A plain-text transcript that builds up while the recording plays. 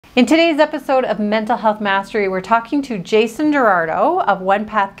In today's episode of Mental Health Mastery, we're talking to Jason Jurado of One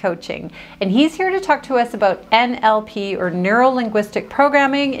Path Coaching, and he's here to talk to us about NLP, or Neuro-Linguistic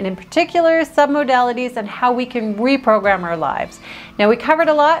Programming, and in particular, submodalities and how we can reprogram our lives. Now, we covered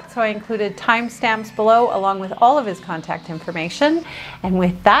a lot, so I included timestamps below along with all of his contact information. And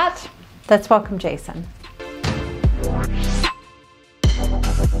with that, let's welcome Jason.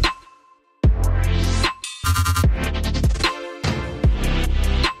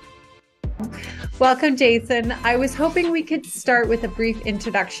 Welcome, Jason. I was hoping we could start with a brief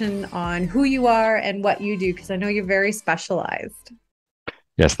introduction on who you are and what you do, because I know you're very specialized.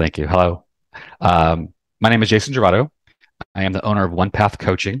 Yes, thank you. Hello. My name is Jason Jurado. I am the owner of One Path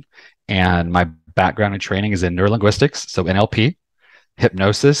Coaching, and my background and training is in neurolinguistics, so NLP,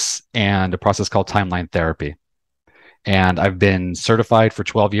 hypnosis, and a process called timeline therapy. And I've been certified for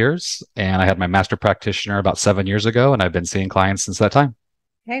 12 years, and I had my master practitioner about 7 years ago, and I've been seeing clients since that time.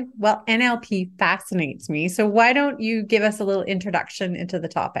 Okay, well, NLP fascinates me. So why don't you give us a little introduction into the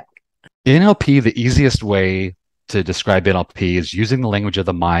topic? NLP, the easiest way to describe NLP is using the language of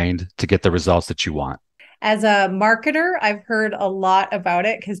the mind to get the results that you want. As a marketer, I've heard a lot about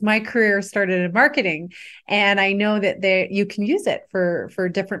it because my career started in marketing, and I know that you can use it for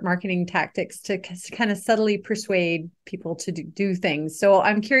different marketing tactics to kind of subtly persuade people to do things. So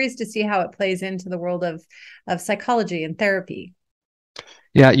I'm curious to see how it plays into the world of psychology and therapy.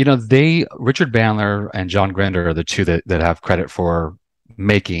 Yeah, Richard Bandler and John Grinder are the two that have credit for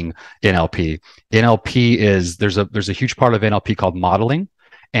making NLP. NLP is there's a huge part of NLP called modeling,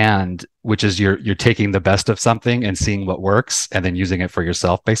 and which is you're taking the best of something and seeing what works and then using it for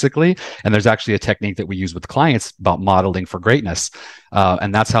yourself, basically. And there's actually a technique that we use with clients about modeling for greatness,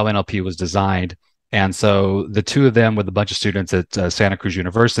 and that's how NLP was designed. And so the two of them, with a bunch of students at Santa Cruz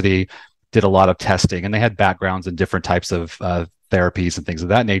University, did a lot of testing, and they had backgrounds in different types of therapies and things of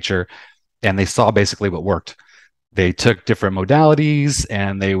that nature, and they saw basically what worked. They took different modalities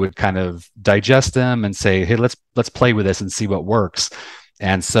and they would kind of digest them and say, hey, let's play with this and see what works.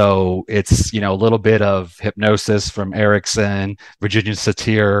 And so it's a little bit of hypnosis from Erickson, Virginia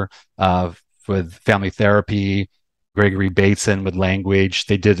Satir with family therapy, Gregory Bateson with language.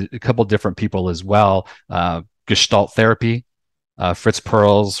 They did a couple different people as well. Gestalt therapy. Fritz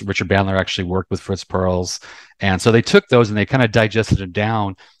Perls, Richard Bandler actually worked with Fritz Perls. And so they took those and they kind of digested them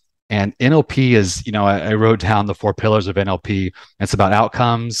down. And NLP is, I wrote down the 4 pillars of NLP. It's about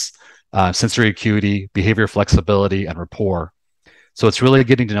outcomes, sensory acuity, behavior flexibility, and rapport. So it's really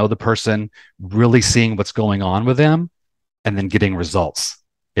getting to know the person, really seeing what's going on with them, and then getting results.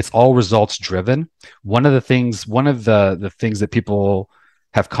 It's all results driven. One of the things that people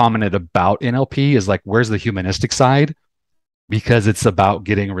have commented about NLP is like, where's the humanistic side? Because it's about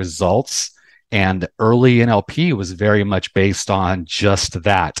getting results. And early NLP was very much based on just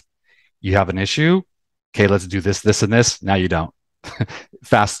that. You have an issue. Okay, let's do this, this, and this. Now you don't.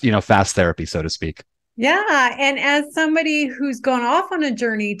 fast therapy, so to speak. Yeah. And as somebody who's gone off on a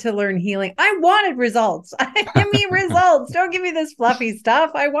journey to learn healing, I wanted results. Give me results. Don't give me this fluffy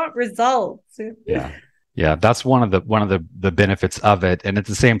stuff. I want results. Yeah, that's one of the benefits of it. And at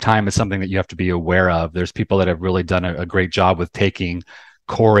the same time, it's something that you have to be aware of. There's people that have really done a great job with taking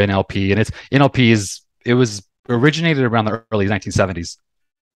core NLP. And it was originated around the early 1970s.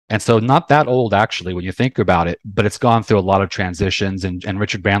 And so not that old, actually, when you think about it, but it's gone through a lot of transitions. And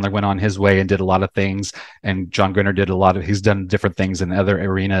Richard Bandler went on his way and did a lot of things. And John Grinder he's done different things in other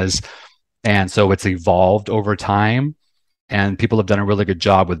arenas. And so it's evolved over time. And people have done a really good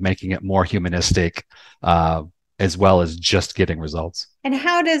job with making it more humanistic, as well as just getting results. And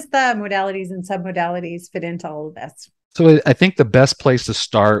how does the modalities and submodalities fit into all of this? So I think the best place to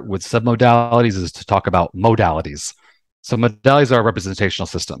start with submodalities is to talk about modalities. So modalities are representational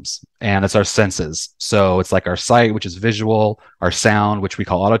systems, and it's our senses. So it's like our sight, which is visual, our sound, which we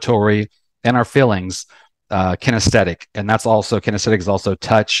call auditory, and our feelings, kinesthetic. And kinesthetic is also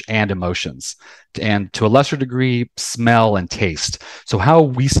touch and emotions. And to a lesser degree, smell and taste. So how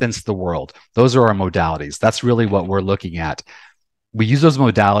we sense the world, those are our modalities. That's really what we're looking at. We use those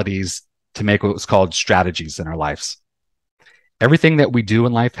modalities to make what's called strategies in our lives. Everything that we do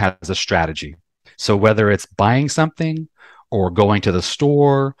in life has a strategy. So whether it's buying something or going to the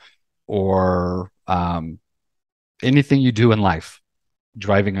store or anything you do in life,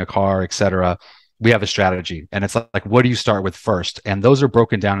 driving a car, etc., we have a strategy. And it's like, what do you start with first? And those are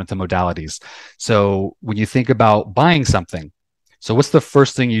broken down into modalities. So when you think about buying something, so what's the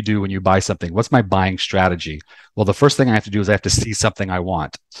first thing you do when you buy something? What's my buying strategy? Well, the first thing I have to do is I have to see something I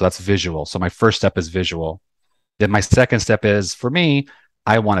want. So that's visual. So my first step is visual. Then my second step is, for me,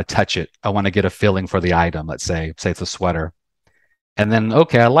 I want to touch it. I want to get a feeling for the item. Let's say it's a sweater. And then,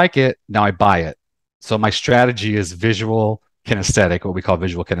 okay, I like it. Now I buy it. So my strategy is visual kinesthetic, what we call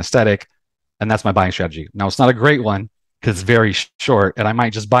visual kinesthetic. And that's my buying strategy. Now, it's not a great one because it's very short and I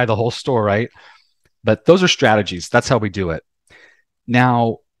might just buy the whole store, right? But those are strategies. That's how we do it.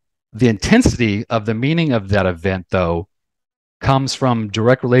 Now, the intensity of the meaning of that event, though, comes from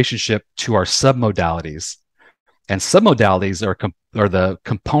direct relationship to our submodalities. And submodalities are the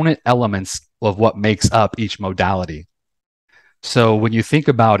component elements of what makes up each modality. So when you think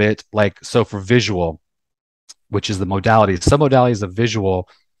about it, like, so for visual, which is the modality, submodalities of visual,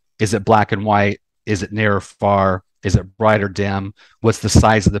 is it black and white? Is it near or far? Is it bright or dim? What's the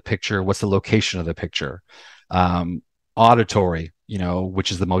size of the picture? What's the location of the picture? Auditory,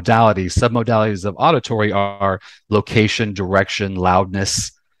 which is the modality. Submodalities of auditory are location, direction,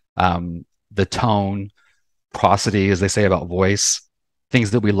 loudness, the tone, prosody, as they say about voice,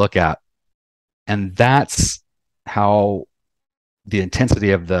 things that we look at. And that's how the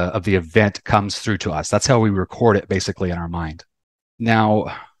intensity of the event comes through to us. That's how we record it basically in our mind.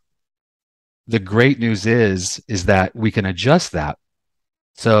 Now, the great news is that we can adjust that.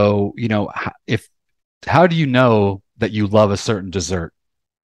 So, how do you know that you love a certain dessert?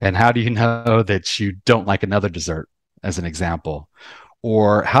 And how do you know that you don't like another dessert, as an example?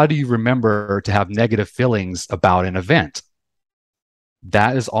 Or how do you remember to have negative feelings about an event?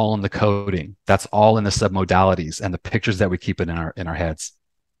 That is all in the coding. That's all in the submodalities and the pictures that we keep in our heads.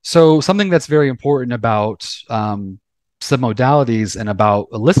 So something that's very important about submodalities and about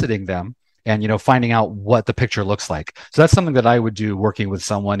eliciting them and finding out what the picture looks like. So that's something that I would do working with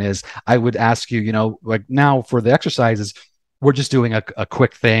someone is I would ask you, like now for the exercises, we're just doing a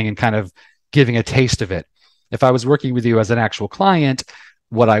quick thing and kind of giving a taste of it. If I was working with you as an actual client,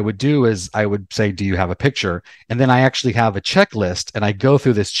 what I would do is I would say, do you have a picture? And then I actually have a checklist and I go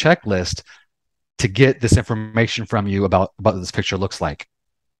through this checklist to get this information from you about what this picture looks like.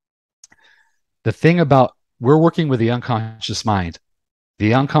 The thing about we're working with the unconscious mind.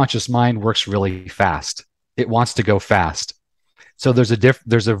 The unconscious mind works really fast. It wants to go fast. So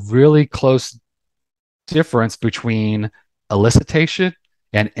there's a really close difference between elicitation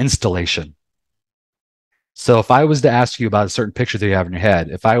and installation. So if I was to ask you about a certain picture that you have in your head,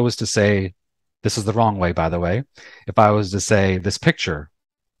 if I was to say, this is the wrong way, by the way, if I was to say this picture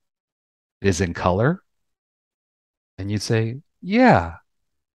is in color, and you'd say, yeah.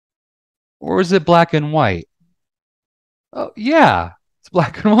 Or is it black and white? Oh, yeah, it's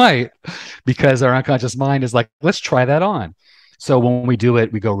black and white, because our unconscious mind is like, let's try that on. So when we do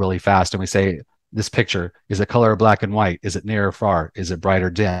it, we go really fast and we say, this picture, is it color or black and white? Is it near or far? Is it bright or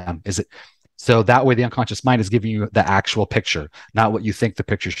dim? Is it? So that way the unconscious mind is giving you the actual picture, not what you think the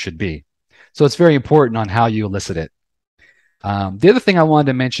picture should be. So it's very important on how you elicit it. The other thing I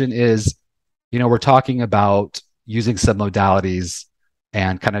wanted to mention is, we're talking about using submodalities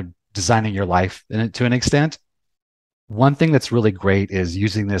and kind of designing your life to an extent. One thing that's really great is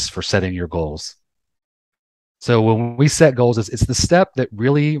using this for setting your goals. So when we set goals, it's the step that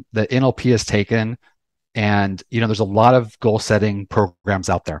really the NLP has taken. And, there's a lot of goal setting programs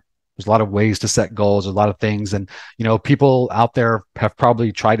out there. There's a lot of ways to set goals, a lot of things. And, people out there have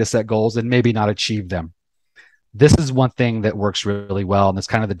probably tried to set goals and maybe not achieve them. This is one thing that works really well. And that's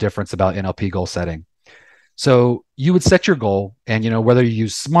kind of the difference about NLP goal setting. So you would set your goal and, whether you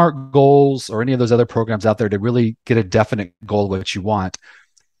use SMART goals or any of those other programs out there to really get a definite goal, what you want.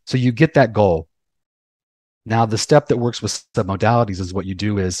 So you get that goal. Now, the step that works with submodalities is what you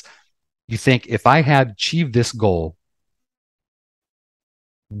do is you think, if I had achieved this goal,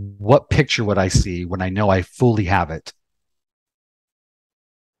 what picture would I see when I know I fully have it?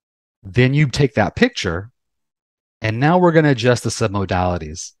 Then you take that picture, and now we're going to adjust the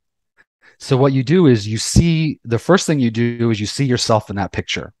submodalities. So what you do is the first thing you do is you see yourself in that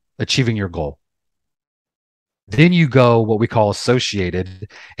picture, achieving your goal. Then you go what we call associated,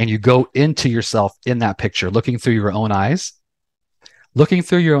 and you go into yourself in that picture, looking through your own eyes. Looking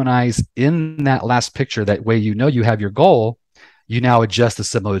through your own eyes in that last picture, that way you have your goal, you now adjust the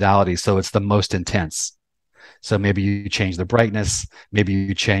submodality so it's the most intense. So maybe you change the brightness, maybe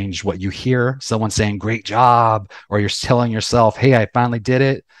you change what you hear, someone saying, great job, or you're telling yourself, hey, I finally did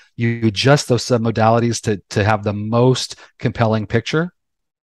it. You adjust those submodalities to have the most compelling picture.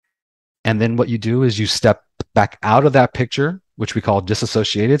 And then what you do is you step back out of that picture, which we call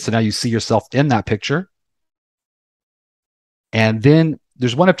disassociated. So now you see yourself in that picture. And then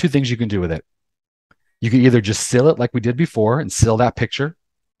there's one of two things you can do with it. You can either just seal it like we did before and seal that picture,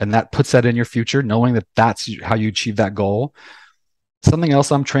 and that puts that in your future, knowing that that's how you achieve that goal. Something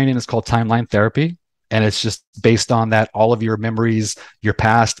else I'm training is called timeline therapy. And it's just based on that all of your memories, your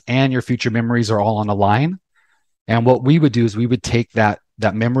past and your future memories are all on a line. And what we would do is we would take that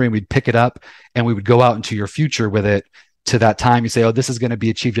memory and we'd pick it up and we would go out into your future with it to that time. You say, oh, this is going to be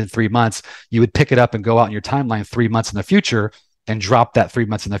achieved in 3 months. You would pick it up and go out in your timeline 3 months in the future and drop that 3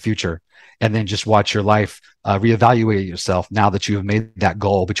 months in the future. And then just watch your life reevaluate yourself now that you have made that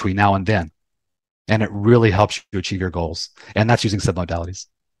goal between now and then. And it really helps you achieve your goals. And that's using submodalities.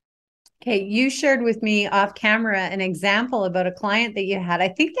 Okay, you shared with me off camera an example about a client that you had. I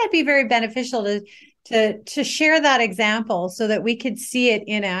think that'd be very beneficial to share that example so that we could see it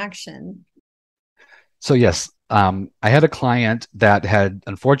in action. So yes, I had a client that had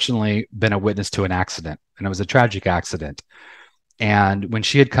unfortunately been a witness to an accident, and it was a tragic accident. And when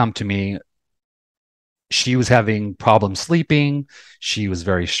she had come to me, she was having problems sleeping. She was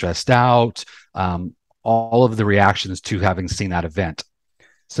very stressed out. All of the reactions to having seen that event.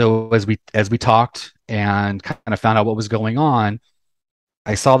 So as we talked and kind of found out what was going on,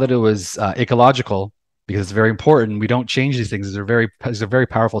 I saw that it was ecological, because it's very important. We don't change these things. These are very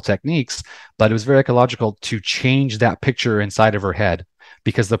powerful techniques, but it was very ecological to change that picture inside of her head,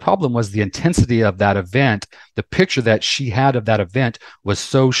 because the problem was the intensity of that event. The picture that she had of that event was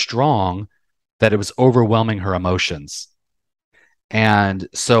so strong that it was overwhelming her emotions. And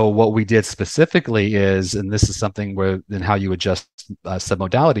so what we did specifically is, and this is something where in how you adjust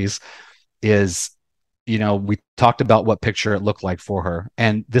submodalities is, we talked about what picture it looked like for her.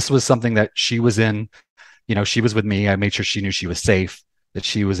 And this was something that she was in, she was with me. I made sure she knew she was safe, that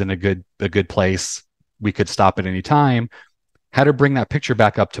she was in a good place. We could stop at any time. Had her bring that picture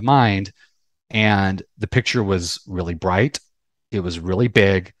back up to mind. And the picture was really bright. It was really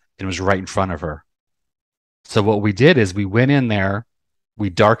big. And it was right in front of her. So what we did is we went in there, we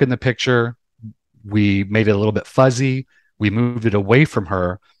darkened the picture, we made it a little bit fuzzy, we moved it away from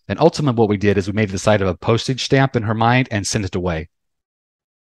her, and ultimately what we did is we made it the side of a postage stamp in her mind and sent it away.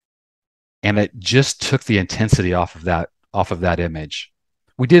 And it just took the intensity off of that image.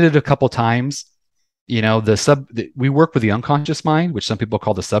 We did it a couple times. We work with the unconscious mind, which some people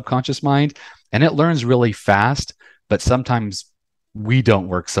call the subconscious mind, and it learns really fast, but sometimes we don't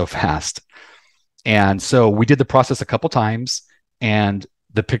work so fast. And so we did the process a couple times and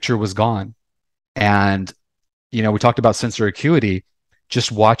the picture was gone. And, we talked about sensory acuity,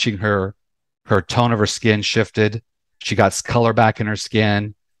 just watching her tone of her skin shifted. She got color back in her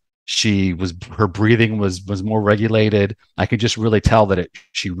skin. Her breathing was more regulated. I could just really tell that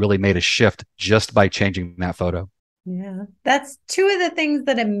she really made a shift just by changing that photo. Yeah, that's two of the things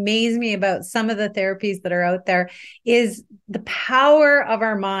that amaze me about some of the therapies that are out there is the power of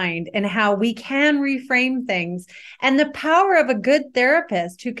our mind and how we can reframe things, and the power of a good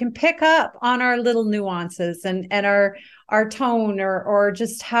therapist who can pick up on our little nuances and our tone or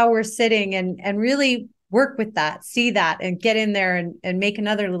just how we're sitting and really work with that, see that, and get in there and make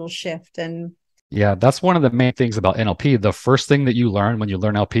another little shift. And yeah, that's one of the main things about NLP. The first thing that you learn when you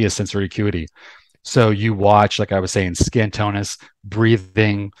learn NLP is sensory acuity. So you watch, like I was saying, skin tonus,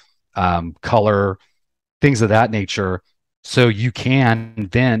 breathing, color, things of that nature. So you can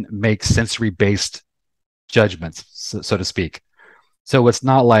then make sensory-based judgments, so to speak. So it's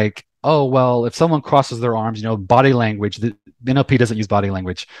not like, oh, well, if someone crosses their arms, body language, the NLP doesn't use body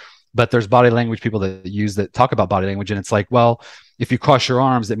language, but there's body language people that talk about body language. And it's like, well, if you cross your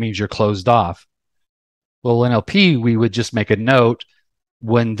arms, that means you're closed off. Well, in NLP, we would just make a note.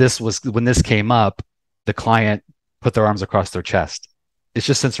 When this came up, the client put their arms across their chest. It's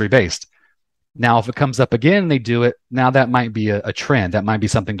just sensory based. Now, if it comes up again, they do it. Now that might be a trend. That might be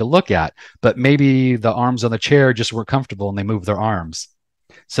something to look at. But maybe the arms on the chair just weren't comfortable and they move their arms.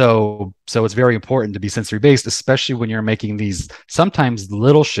 So it's very important to be sensory based, especially when you're making these sometimes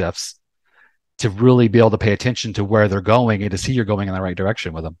little shifts, to really be able to pay attention to where they're going and to see you're going in the right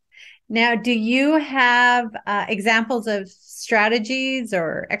direction with them. Now, do you have examples of strategies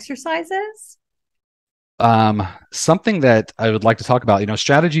or exercises? Something that I would like to talk about,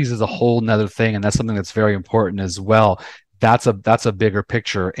 strategies is a whole nother thing. And that's something that's very important as well. That's a bigger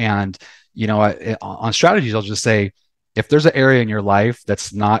picture. And, on strategies, I'll just say, if there's an area in your life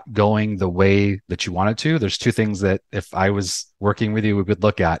that's not going the way that you want it to, there's two things that if I was working with you, we would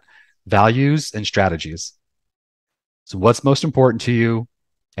look at: values and strategies. So what's most important to you?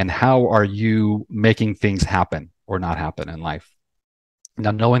 And how are you making things happen or not happen in life?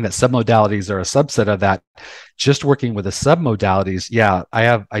 Now, knowing that submodalities are a subset of that, just working with the submodalities, yeah,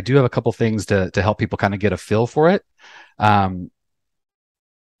 I do have a couple things to help people kind of get a feel for it.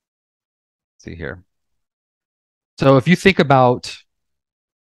 See here. So if you think about,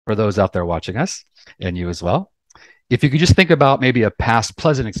 for those out there watching us, and you as well, if you could just think about maybe a past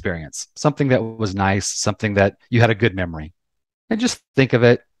pleasant experience, something that was nice, something that you had a good memory. And just think of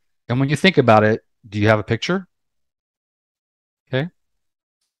it. And when you think about it, do you have a picture? Okay.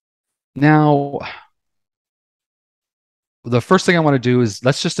 Now, the first thing I want to do is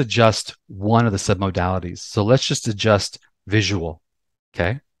let's just adjust one of the submodalities. So let's just adjust visual.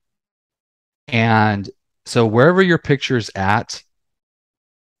 Okay. And so wherever your picture's at,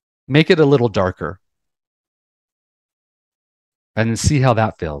 make it a little darker and then see how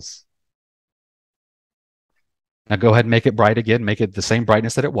that feels. Now go ahead and make it bright again. Make it the same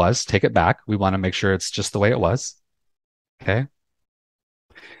brightness that it was. Take it back. We want to make sure it's just the way it was. Okay.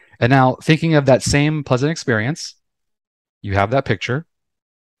 And now thinking of that same pleasant experience, you have that picture.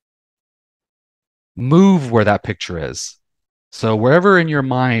 Move where that picture is. So wherever in your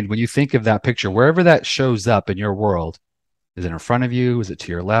mind, when you think of that picture, wherever that shows up in your world, is it in front of you? Is it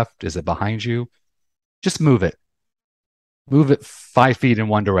to your left? Is it behind you? Just move it. Move it 5 feet in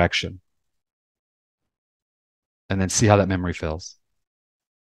one direction. And then see how that memory feels.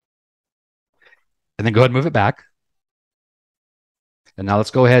 And then go ahead and move it back. And now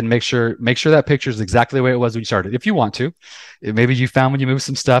let's go ahead and make sure that picture is exactly the way it was when you started. If you want to, maybe you found when you moved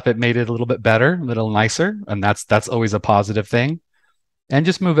some stuff, it made it a little bit better, a little nicer. And that's always a positive thing. And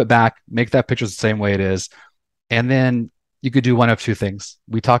just move it back, make that picture the same way it is. And then you could do one of two things.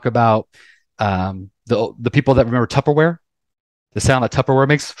 We talk about the people that remember Tupperware, the sound that Tupperware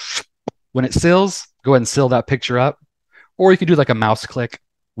makes when it seals. Go ahead and seal that picture up. Or you could do like a mouse click.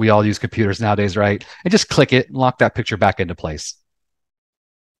 We all use computers nowadays, right? And just click it and lock that picture back into place.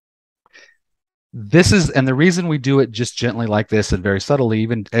 And the reason we do it just gently like this and very subtly,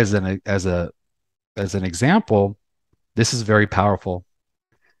 even as an example, this is very powerful.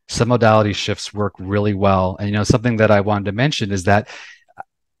 Submodality shifts work really well. And something that I wanted to mention is that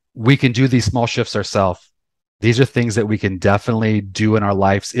we can do these small shifts ourselves. These are things that we can definitely do in our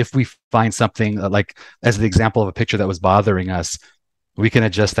lives. If we find something like, as the example of a picture that was bothering us, we can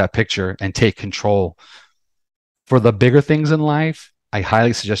adjust that picture and take control. For the bigger things in life, I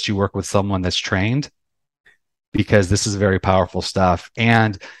highly suggest you work with someone that's trained, because this is very powerful stuff.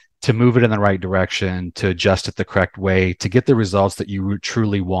 And to move it in the right direction, to adjust it the correct way, to get the results that you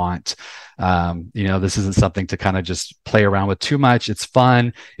truly want. This isn't something to kind of just play around with too much. It's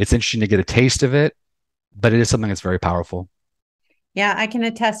fun. It's interesting to get a taste of it, but it is something that's very powerful. Yeah, I can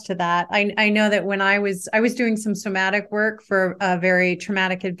attest to that. I know that when I was doing some somatic work for a very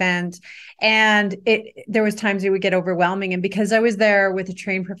traumatic event, and there was times it would get overwhelming. And because I was there with a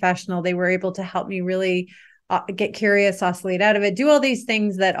trained professional, they were able to help me really get curious, oscillate out of it, do all these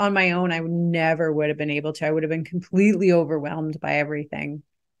things that on my own I never would have been able to. I would have been completely overwhelmed by everything.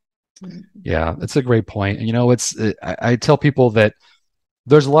 Yeah, that's a great point. And I tell people that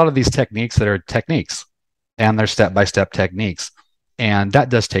there's a lot of these techniques that are techniques, and they're step-by-step techniques. And that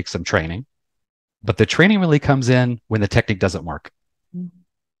does take some training, but the training really comes in when the technique doesn't work.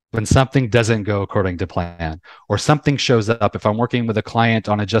 When something doesn't go according to plan, or something shows up. If I'm working with a client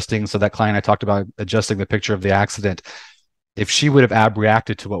on adjusting, so that client I talked about adjusting the picture of the accident, if she would have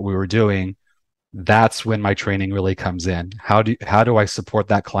ab-reacted to what we were doing, that's when my training really comes in. How do I support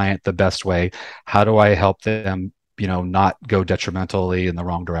that client the best way? How do I help them, not go detrimentally in the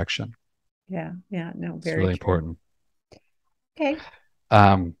wrong direction? Yeah. No, it's really important. Okay.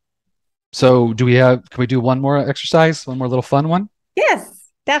 So can we do one more exercise, one more little fun one? Yes,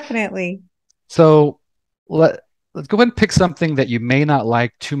 definitely. So let's go ahead and pick something that you may not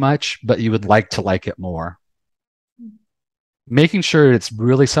like too much, but you would like to like it more. Making sure it's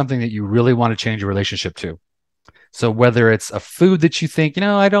really something that you really want to change your relationship to. So whether it's a food that you think,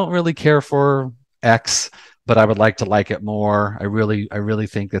 I don't really care for X, but I would like to like it more. I really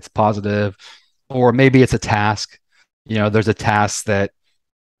think it's positive. Or maybe it's a task. There's a task that,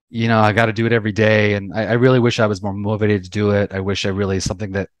 I got to do it every day. And I really wish I was more motivated to do it. I wish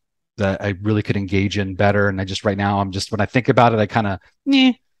something that I really could engage in better. And right now, when I think about it, I kind of,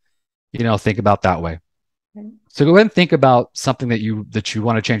 think about that way. Okay. So go ahead and think about something that you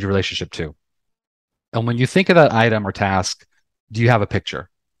want to change your relationship to. And when you think of that item or task, do you have a picture?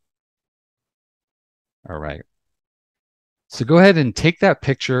 All right. So go ahead and take that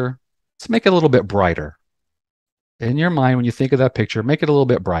picture. Let's make it a little bit brighter. In your mind, when you think of that picture, make it a little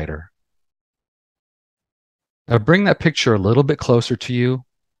bit brighter. Now bring that picture a little bit closer to you.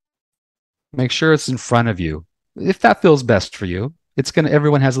 Make sure it's in front of you. If that feels best for you,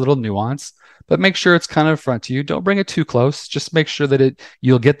 everyone has a little nuance, but make sure it's kind of in front to you. Don't bring it too close. Just make sure that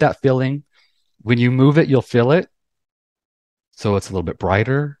you'll get that feeling. When you move it, you'll feel it. So it's a little bit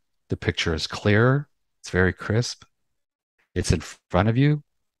brighter. The picture is clearer. It's very crisp. It's in front of you.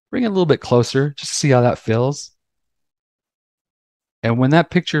 Bring it a little bit closer, just to see how that feels. And when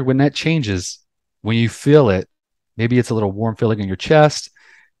that changes, when you feel it, maybe it's a little warm feeling in your chest,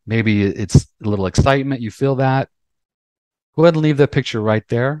 maybe it's a little excitement, you feel that. Go ahead and leave the picture right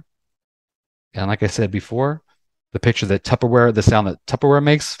there. And like I said before, the picture that Tupperware, the sound that Tupperware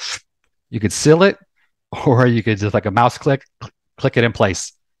makes, you could seal it, or you could just like a mouse click it in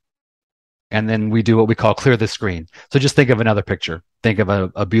place. And then we do what we call clear the screen. So just think of another picture. Think of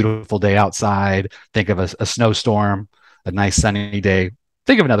a beautiful day outside. Think of a snowstorm, a nice sunny day.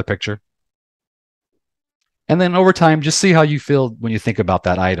 Think of another picture. And then over time, just see how you feel when you think about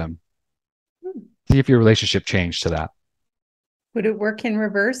that item. See if your relationship changed to that. Would it work in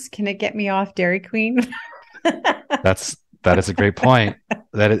reverse? Can it get me off Dairy Queen? That is a great point.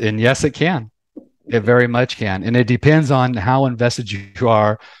 And yes, it can. It very much can. And it depends on how invested you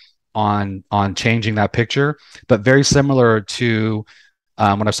are on changing that picture. But very similar to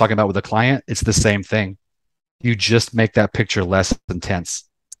when I was talking about with a client, it's the same thing. You just make that picture less intense,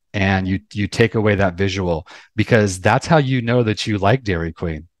 and you take away that visual, because that's how you know that you like Dairy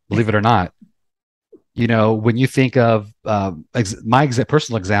Queen, believe it or not. You know, when you think of my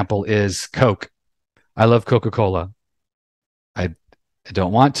personal example is Coke. I love Coca-Cola. I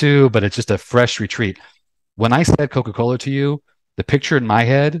don't want to, but it's just a fresh retreat. When I said Coca-Cola to you, the picture in my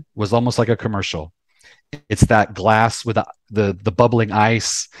head was almost like a commercial. It's that glass with the bubbling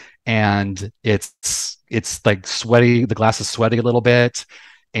ice, and it's like sweaty. The glass is sweaty a little bit,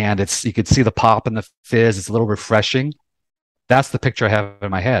 and you could see the pop and the fizz. It's a little refreshing. That's the picture I have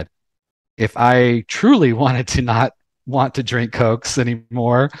in my head. If I truly wanted to not want to drink Cokes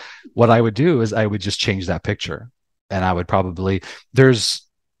anymore, what I would do is I would just change that picture. And I would probably, there's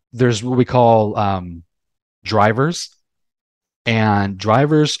what we call drivers. And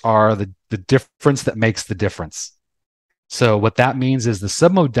drivers are the difference that makes the difference. So what that means is the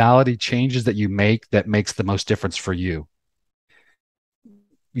submodality changes that you make that makes the most difference for you.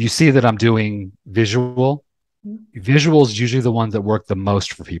 You see that I'm doing visual. Visual is usually the ones that work the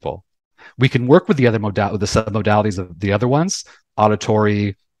most for people. We can work with the other with the submodalities of the other ones,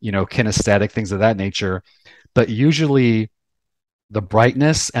 auditory, kinesthetic, things of that nature. But usually the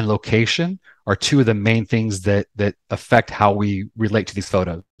brightness and location are two of the main things that affect how we relate to these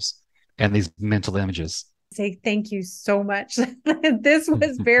photos and these mental images. Say thank you so much. This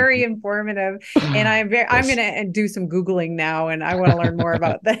was very informative, and I'm going to do some Googling now, and I want to learn more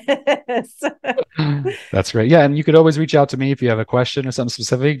about this. That's great. Yeah, and you could always reach out to me if you have a question or something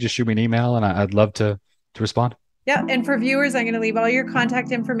specific. Just shoot me an email, and I'd love to respond. Yeah, and for viewers, I'm going to leave all your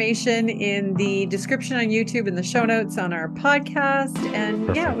contact information in the description on YouTube and the show notes on our podcast. And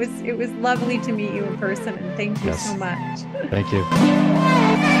Perfect. Yeah, it was lovely to meet you in person, and thank you so much. Thank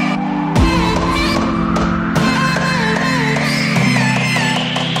you.